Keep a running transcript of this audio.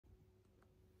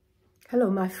Hello,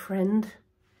 my friend.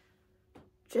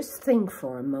 Just think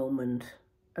for a moment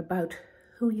about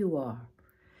who you are.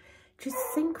 Just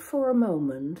think for a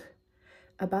moment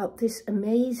about this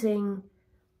amazing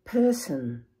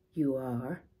person you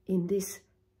are in this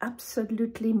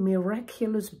absolutely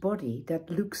miraculous body that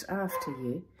looks after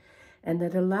you and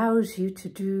that allows you to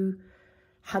do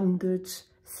hundreds,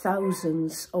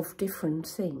 thousands of different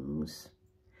things.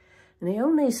 And the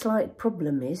only slight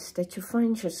problem is that you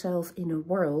find yourself in a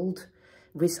world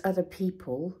with other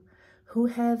people who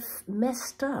have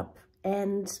messed up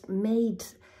and made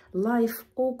life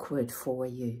awkward for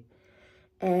you.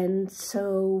 And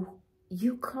so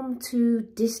you come to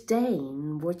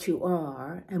disdain what you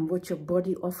are and what your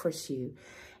body offers you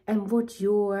and what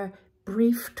your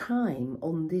brief time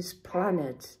on this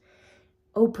planet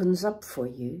opens up for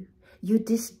you. You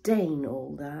disdain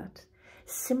all that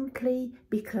simply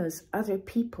because other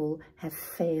people have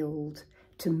failed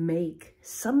to make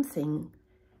something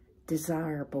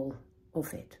desirable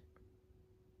of it.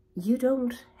 You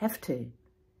don't have to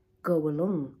go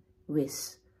along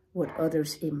with what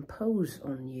others impose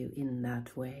on you in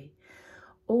that way.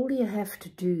 All you have to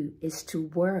do is to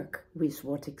work with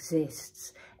what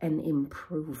exists and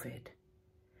improve it.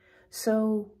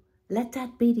 So let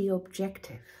that be the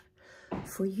objective,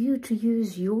 for you to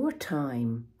use your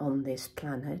time on this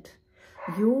planet,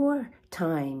 your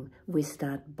time with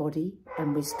that body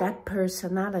and with that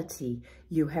personality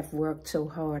you have worked so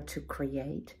hard to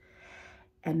create,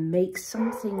 and make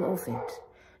something of it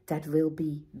that will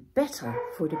be better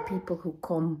for the people who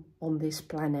come on this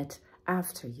planet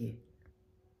after you.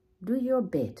 Do your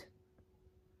bit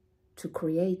to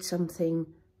create something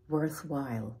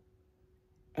worthwhile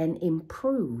and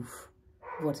improve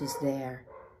what is there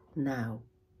now.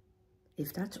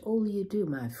 If that's all you do,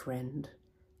 my friend,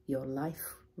 your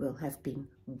life will have been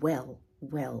well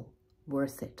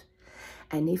worth it.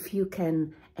 And if you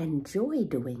can enjoy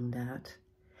doing that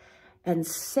and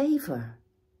savor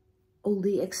all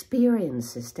the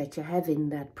experiences that you have in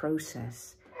that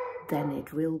process, then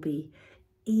it will be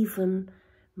even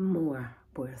more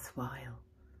worthwhile.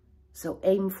 So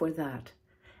aim for that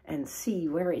and see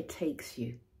where it takes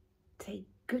you. Take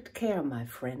good care, my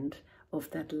friend, of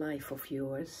that life of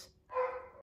yours.